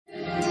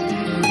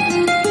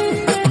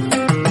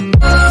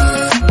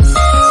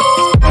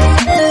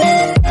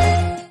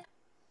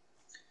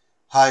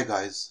Hi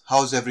guys,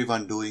 how's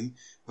everyone doing?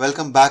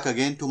 Welcome back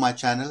again to my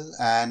channel,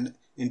 and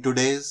in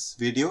today's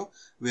video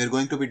we are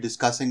going to be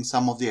discussing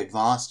some of the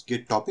advanced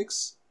Git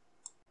topics.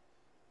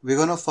 We're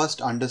going to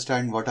first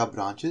understand what are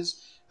branches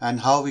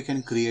and how we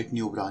can create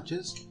new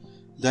branches.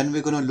 Then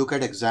we're going to look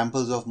at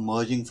examples of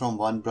merging from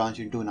one branch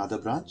into another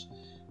branch,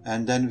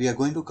 and then we are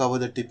going to cover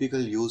the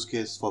typical use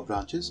case for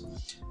branches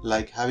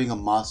like having a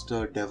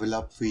master,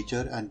 develop,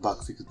 feature and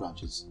bug fix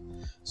branches.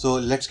 So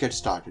let's get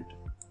started.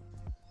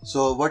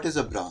 So what is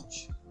a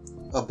branch?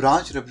 A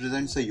branch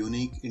represents a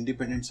unique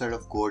independent set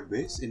of code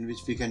base in which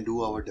we can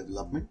do our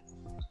development.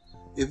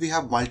 If we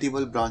have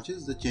multiple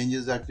branches, the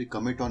changes that we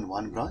commit on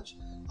one branch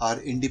are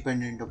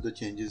independent of the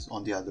changes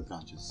on the other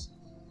branches.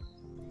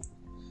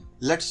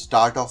 Let's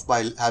start off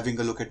by having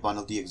a look at one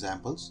of the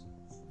examples.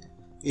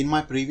 In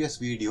my previous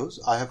videos,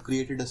 I have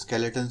created a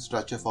skeleton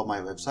structure for my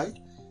website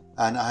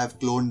and I have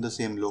cloned the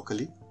same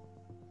locally.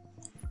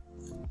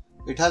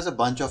 It has a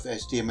bunch of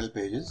HTML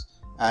pages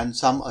and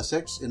some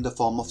assets in the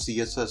form of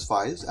CSS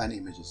files and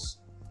images.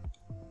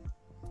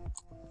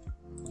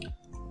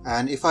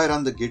 And if I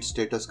run the git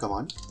status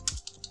command,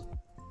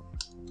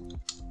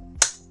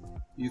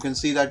 you can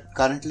see that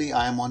currently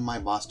I am on my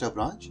master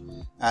branch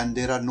and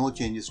there are no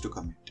changes to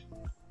commit.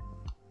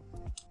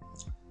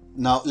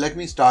 Now let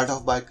me start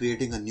off by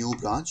creating a new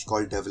branch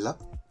called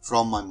develop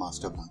from my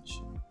master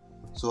branch.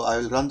 So I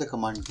will run the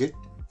command git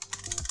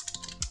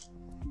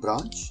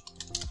branch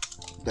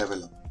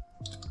develop.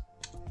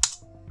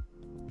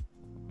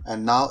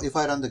 And now if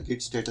I run the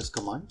git status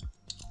command,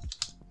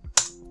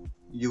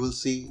 you will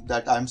see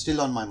that I'm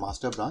still on my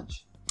master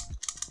branch.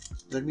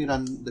 Let me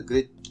run the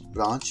git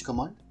branch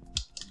command.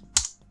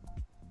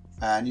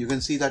 And you can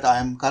see that I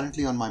am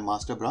currently on my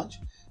master branch,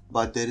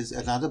 but there is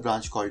another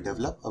branch called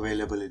develop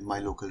available in my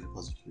local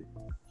repository.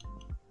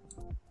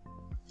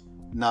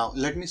 Now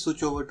let me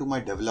switch over to my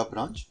develop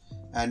branch,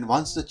 and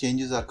once the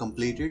changes are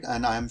completed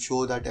and I am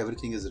sure that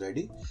everything is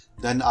ready,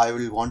 then I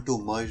will want to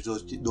merge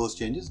those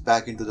changes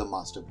back into the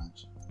master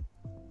branch.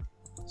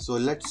 So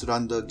let's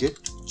run the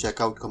git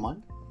checkout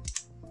command.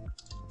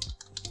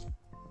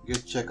 Git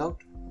checkout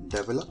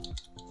develop.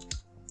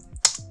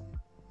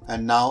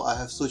 And now I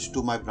have switched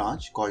to my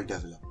branch called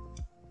develop.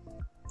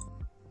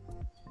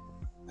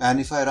 And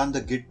if I run the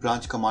git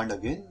branch command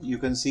again, you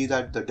can see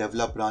that the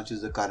develop branch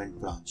is the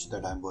current branch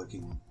that I'm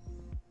working on.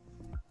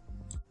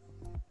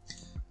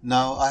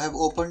 Now I have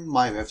opened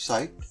my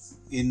website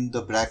in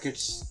the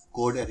brackets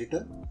code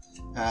editor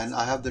and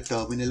I have the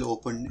terminal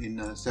open in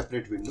a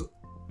separate window.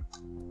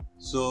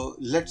 So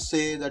let's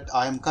say that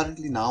I am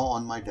currently now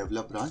on my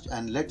develop branch,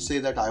 and let's say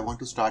that I want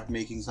to start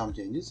making some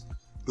changes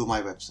to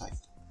my website.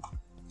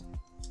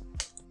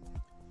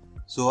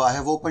 So I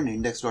have opened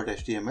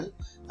index.html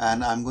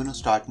and I'm going to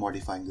start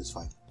modifying this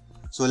file.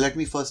 So let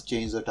me first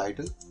change the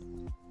title.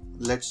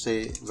 Let's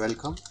say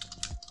welcome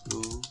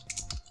to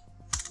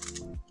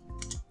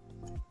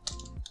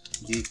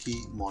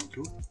Geeky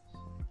Montu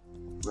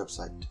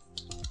website.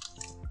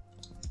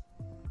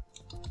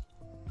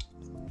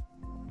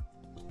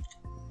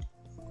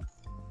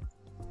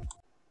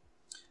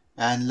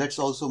 And let's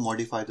also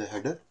modify the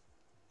header.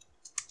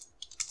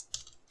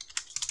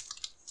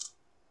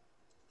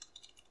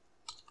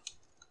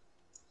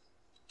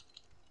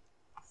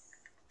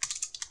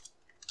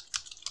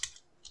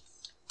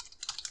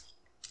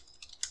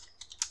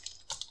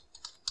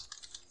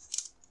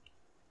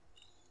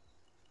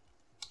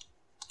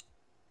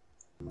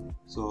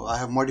 So I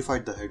have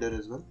modified the header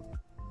as well.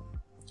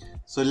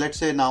 So let's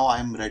say now I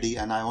am ready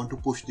and I want to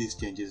push these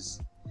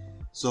changes.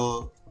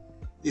 So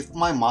if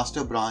my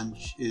master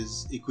branch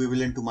is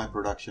equivalent to my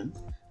production,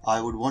 I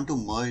would want to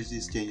merge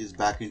these changes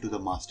back into the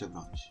master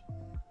branch.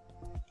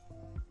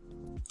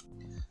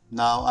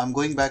 Now I'm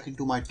going back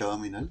into my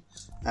terminal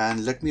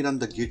and let me run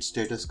the git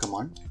status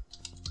command.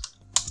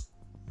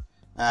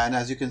 And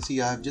as you can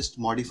see, I have just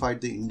modified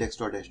the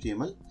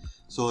index.html.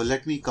 So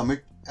let me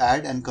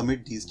add and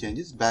commit these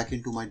changes back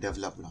into my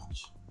develop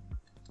branch.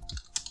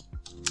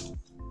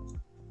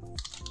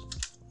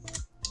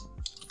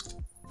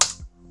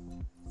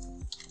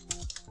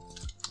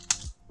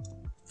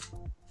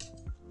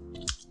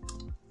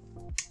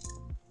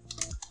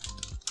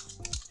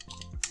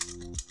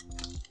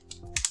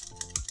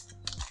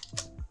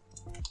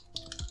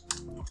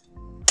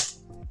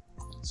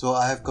 So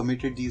I have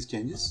committed these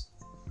changes.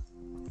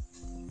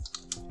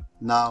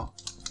 Now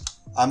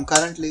I'm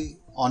currently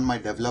on my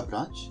develop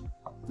branch.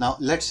 Now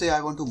let's say I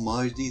want to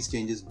merge these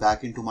changes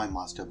back into my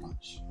master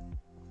branch.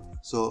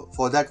 So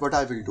for that, what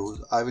I will do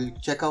is I will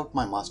check out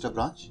my master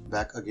branch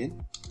back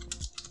again.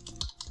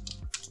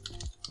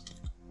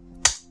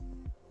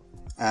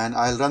 And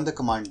I'll run the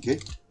command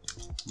git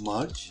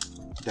merge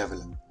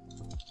develop.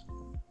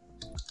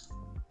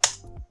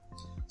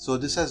 So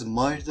this has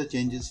merged the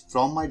changes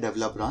from my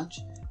develop branch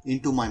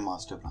into my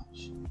master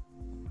branch.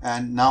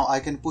 And now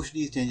I can push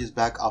these changes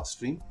back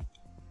upstream.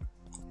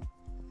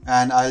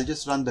 And I'll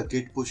just run the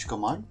git push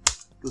command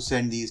to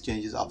send these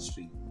changes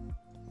upstream.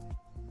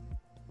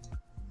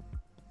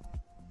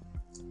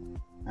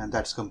 And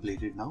that's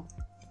completed now.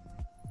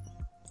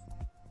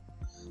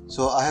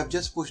 So I have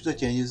just pushed the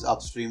changes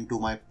upstream to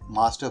my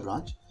master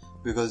branch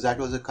because that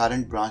was the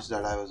current branch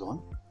that I was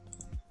on.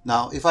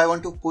 Now if I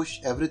want to push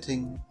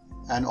everything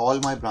and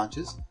all my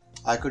branches,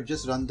 I could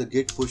just run the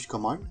git push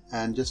command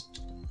and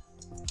just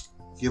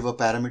give a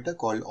parameter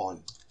called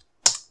all.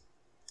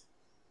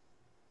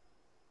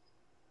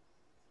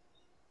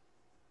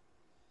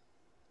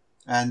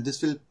 And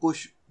this will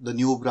push the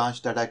new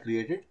branch that I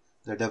created,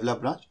 the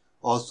develop branch,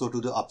 also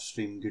to the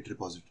upstream Git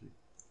repository.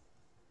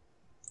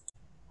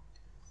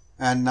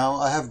 And now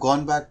I have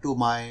gone back to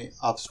my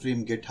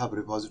upstream GitHub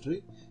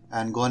repository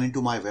and gone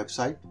into my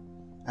website,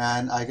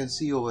 and I can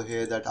see over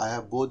here that I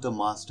have both the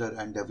master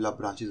and develop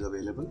branches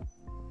available.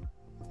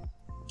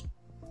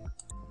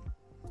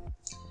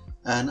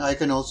 And I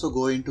can also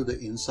go into the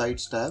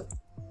insights tab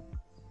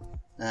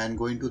and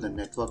go into the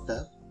network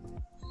tab,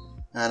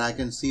 and I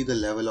can see the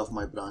level of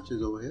my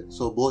branches over here.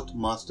 So both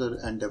master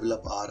and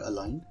develop are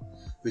aligned,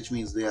 which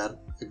means they are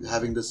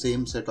having the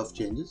same set of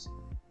changes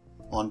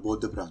on both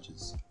the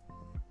branches.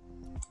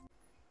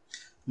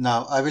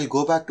 Now I will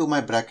go back to my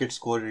brackets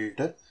code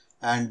editor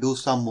and do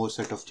some more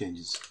set of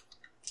changes.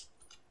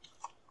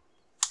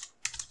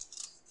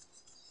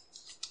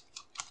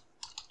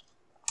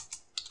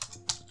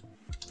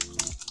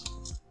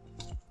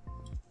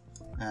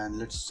 And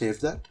let's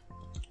save that.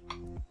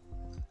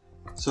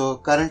 So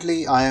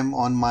currently I am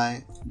on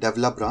my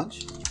develop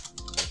branch.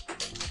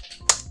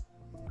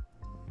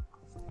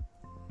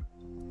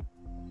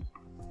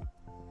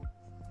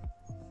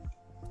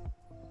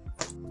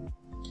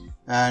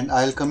 And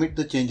I'll commit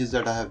the changes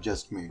that I have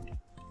just made.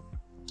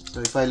 So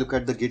if I look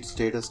at the git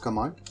status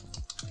command,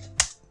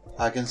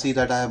 I can see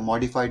that I have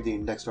modified the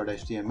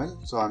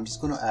index.html. So I'm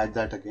just going to add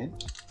that again.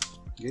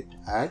 Git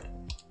add.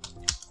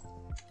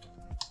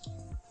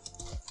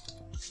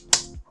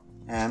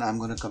 And I'm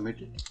going to commit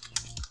it.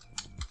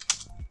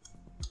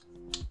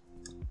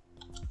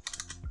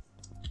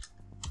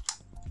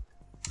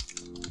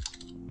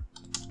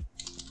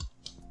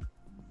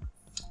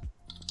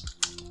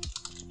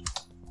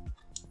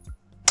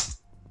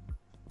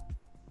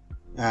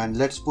 And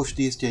let's push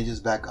these changes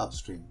back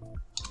upstream.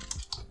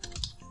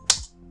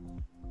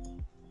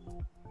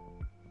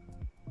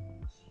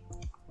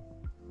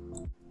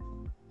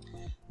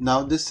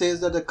 Now this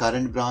says that the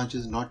current branch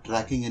is not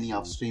tracking any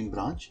upstream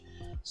branch.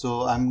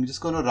 So I'm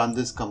just going to run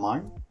this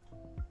command,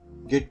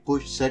 git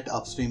push set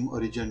upstream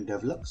origin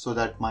develop, so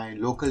that my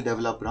local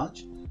develop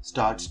branch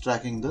starts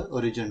tracking the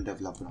origin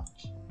develop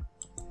branch.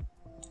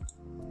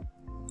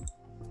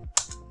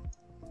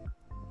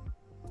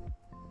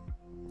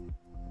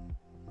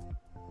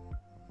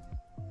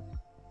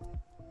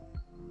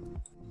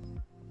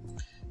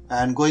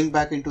 And going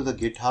back into the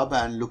GitHub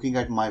and looking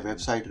at my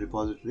website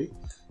repository,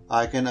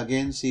 I can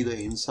again see the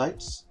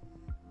insights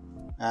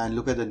and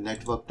look at the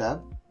network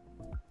tab,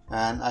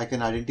 and I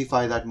can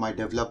identify that my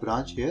develop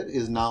branch here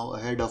is now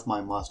ahead of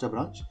my master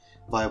branch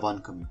by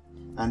one commit.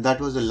 And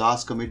that was the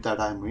last commit that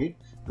I made,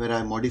 where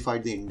I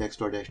modified the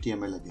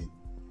index.html again.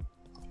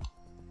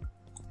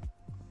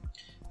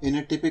 In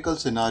a typical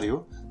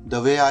scenario,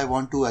 the way I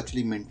want to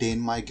actually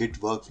maintain my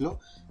Git workflow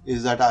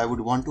is that I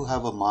would want to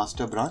have a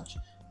master branch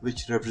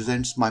which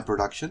represents my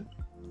production,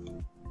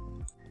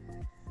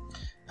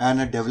 and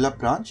a develop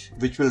branch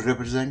which will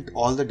represent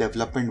all the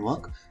development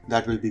work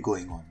that will be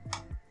going on.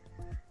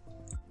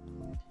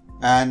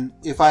 And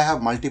if I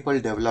have multiple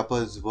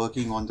developers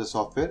working on the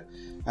software,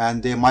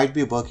 and they might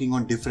be working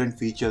on different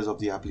features of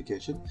the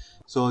application,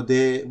 so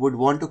they would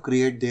want to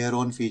create their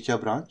own feature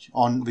branch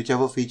on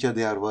whichever feature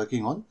they are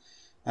working on,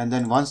 and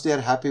then once they are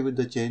happy with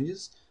the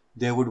changes,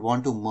 they would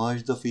want to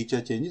merge the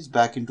feature changes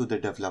back into the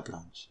develop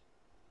branch.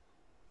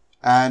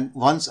 And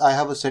once I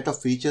have a set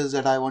of features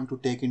that I want to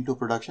take into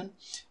production,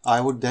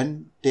 I would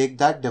then take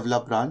that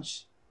develop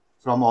branch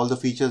from all the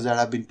features that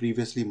have been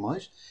previously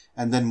merged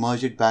and then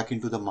merge it back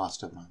into the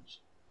master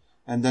branch.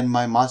 And then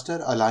my master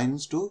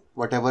aligns to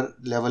whatever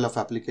level of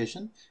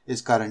application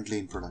is currently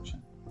in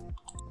production.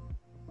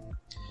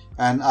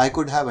 And I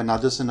could have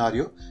another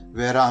scenario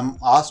where I'm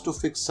asked to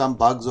fix some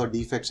bugs or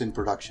defects in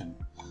production.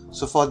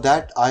 So for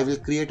that, I will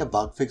create a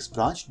bugfix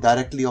branch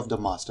directly of the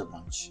master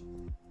branch.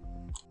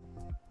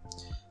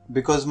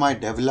 Because my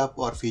develop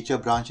or feature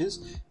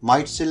branches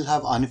might still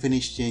have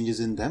unfinished changes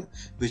in them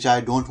which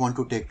I don't want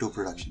to take to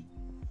production.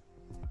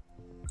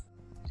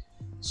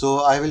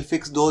 So I will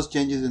fix those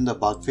changes in the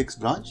bugfix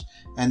branch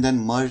and then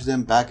merge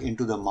them back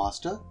into the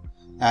master,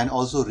 and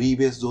also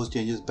rebase those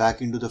changes back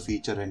into the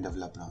feature and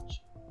develop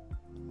branch.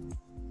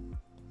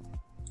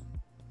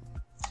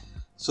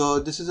 So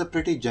this is a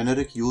pretty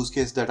generic use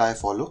case that I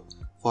follow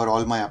for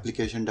all my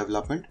application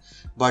development,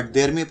 but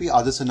there may be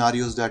other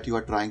scenarios that you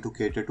are trying to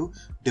cater to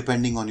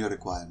depending on your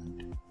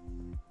requirement.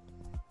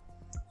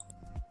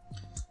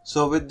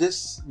 So with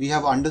this, we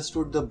have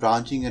understood the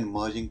branching and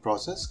merging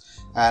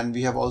process, and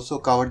we have also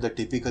covered the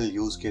typical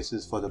use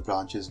cases for the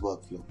branches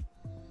workflow.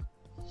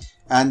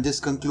 And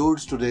this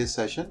concludes today's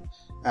session,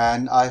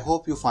 and I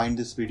hope you find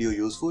this video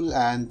useful,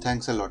 and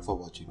thanks a lot for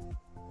watching.